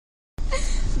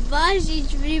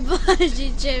Božič pri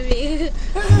Božičevi.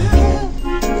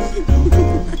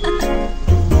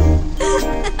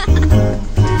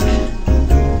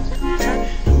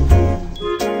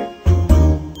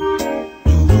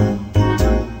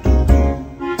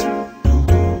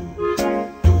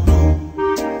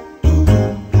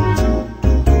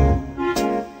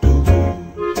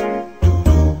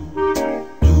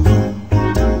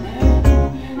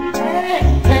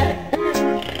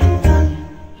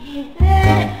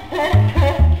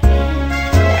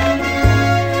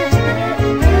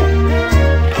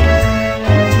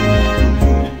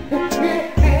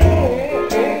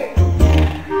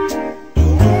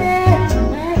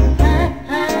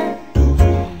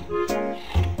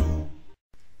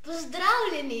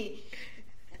 Pozdravljeni,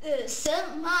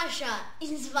 sem Maša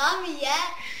in z vami je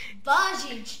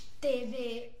Božič TV.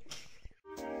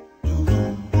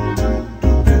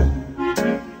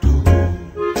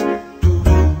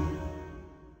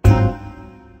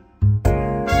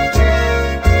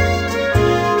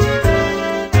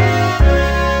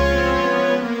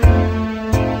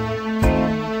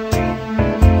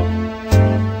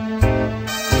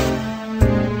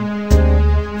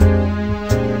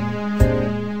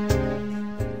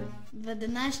 V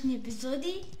današnji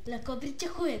epizodi lahko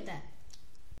pričakujete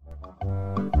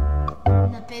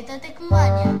napeta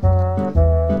tekmovanja,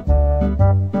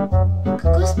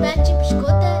 kako speči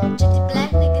piškote, če ti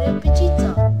pleh ne gre v pečico,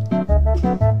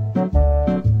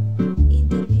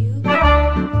 intervju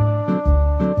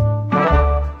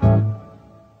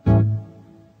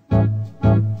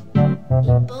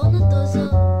in polno dozo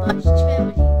Božič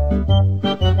Family.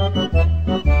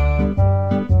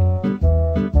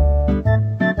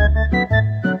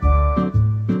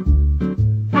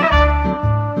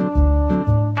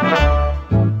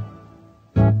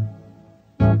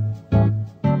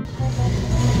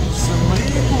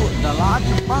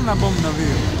 Pa ne bom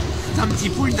navil. Tam si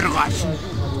ful drugačen,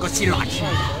 ko si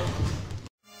lačen.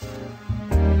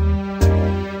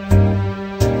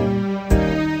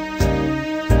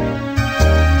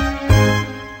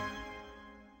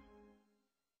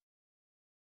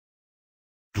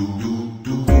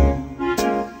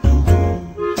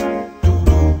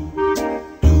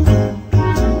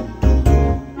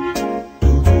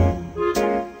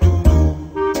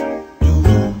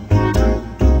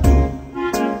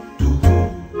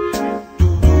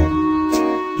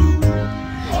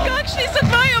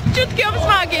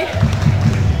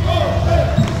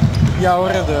 Ja,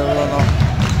 v redu je bilo, no.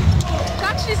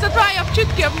 Kakšni so tvoji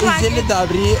občutki ob zmagi? Zelo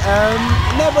dobri.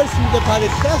 Najbolj se mi dopade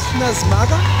strašna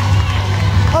zmaga,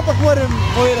 ampak moram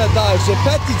povedati, da že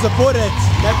petič zapored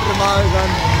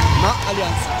nepremagan na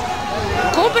Allianz.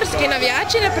 Koprski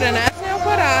navijači ne prenesejo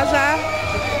poraza.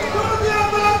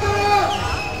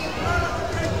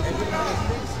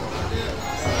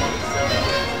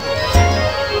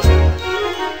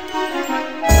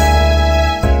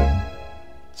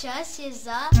 Čas je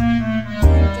za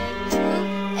intervju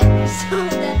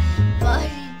epizode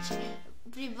Božič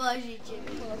pri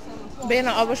Božičevi.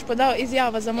 Beno, a boš podal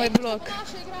izjavo za moj blog?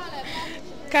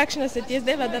 Kakšna se ti je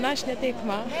zdela današnja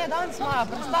tekma? Ne, danes imajo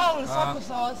predstavili, vsako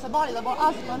so se bali, da bo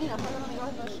Aztonina.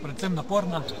 Predvsem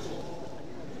naporna.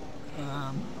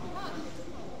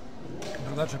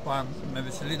 Drugače pa me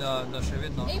veseli, da še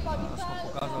vedno smo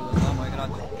pokazali, da znamo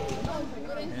igrati.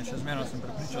 In še zmerno sem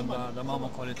prepričan, da imamo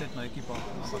kvalitetno ekipo,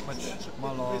 ampak pač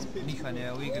malo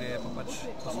nihanje v igri je pa pač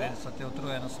posledica te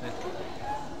utrujenosti.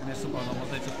 In jaz upam, da bomo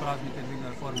zdaj čez praznike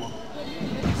dvignili formo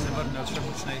in se vrnili še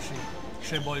močnejši,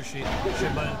 še boljši, še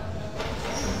bolj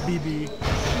bibi.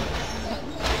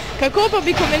 Kako pa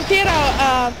bi komentiral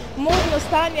modno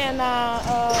stanje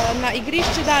na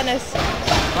igrišču danes?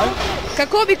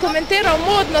 Kako bi komentiral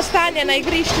modno stanje na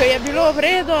igrišču? Je bilo v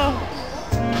redu?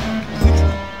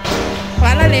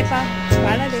 Hvala lepa.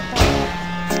 Hvala lepa.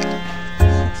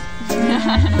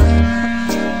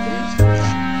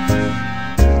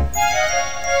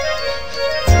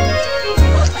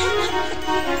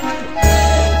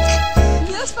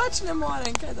 Jaz pač ne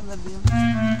morem, kaj da naredim.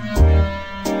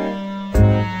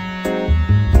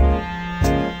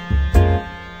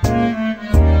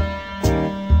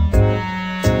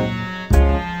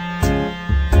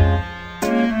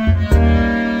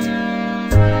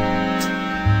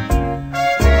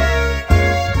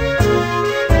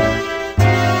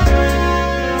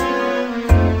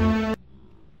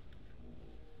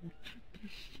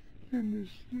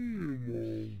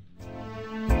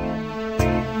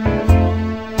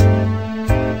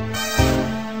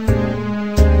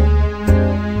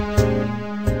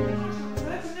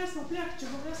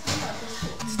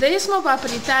 Zdaj smo pa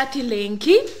pri tati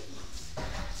Lenki.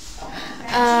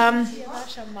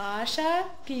 naša Maša,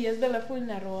 ki je zdaj ful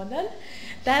neroden.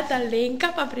 Teta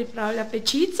Lenka pa pripravlja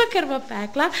pečico, ker bo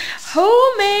pekla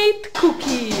homemade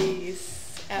cookies.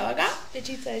 Evo ga,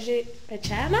 pečica je že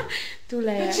pečena.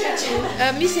 Tule je,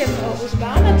 mislim,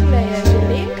 užgana, tule je že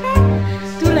Lenka.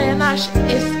 Tule je naš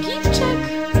eskipček.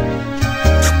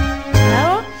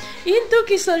 Evo. In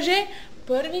tukaj so že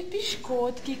prvi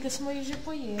piškotki, ki smo jih že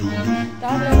pojeli.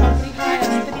 Tamle pa prihaja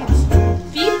stric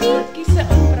Pipi, ki se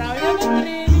odpravlja na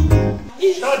trening.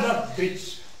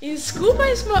 In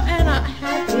skupaj smo ena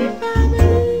happy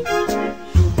family.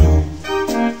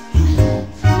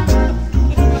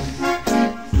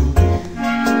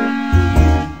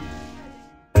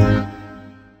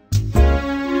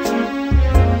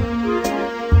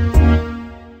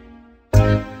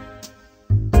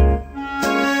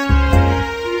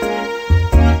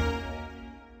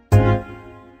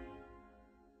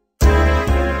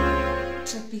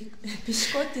 Če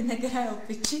piškoti ne grejo v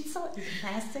pečico, jih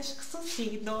neseš k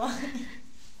sosedu.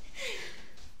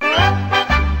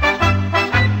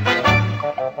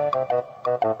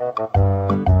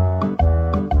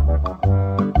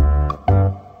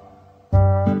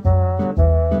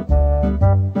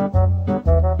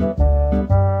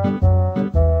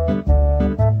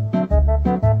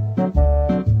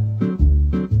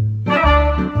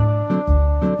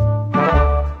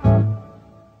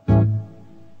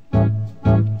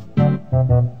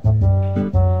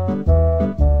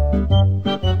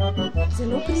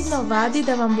 Zelo pridno vadi,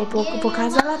 da vam bo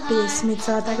pokazala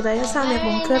pesmico, tako da jaz sam jo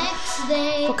bom kar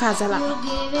pokazala.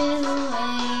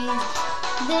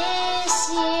 This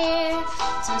year,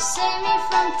 to save me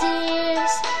from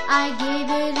tears, I gave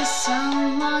it to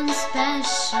someone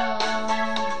special.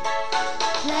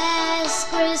 Last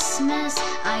Christmas,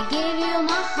 I gave you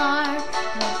my heart,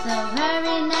 but the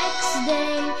very next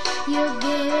day, you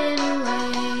gave it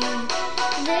away.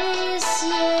 This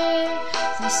year,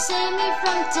 to save me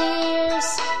from tears,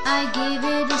 I gave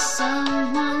it to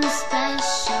someone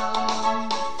special.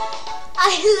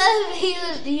 I love you,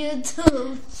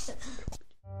 YouTube.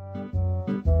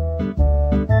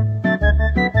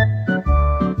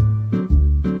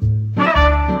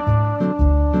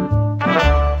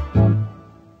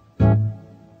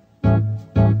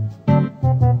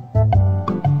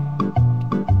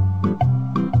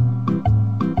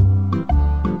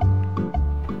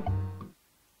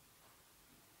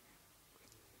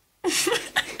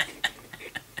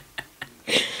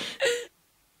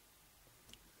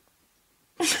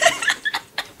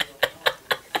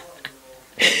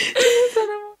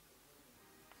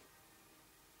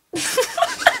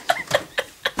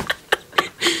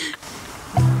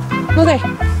 No daj,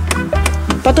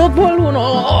 pa to bolj luno,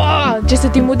 če se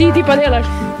ti mudi, ti pa delaš.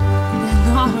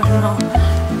 Dobro.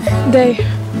 Dej.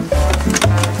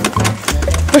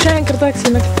 Pa še enkrat tak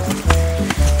si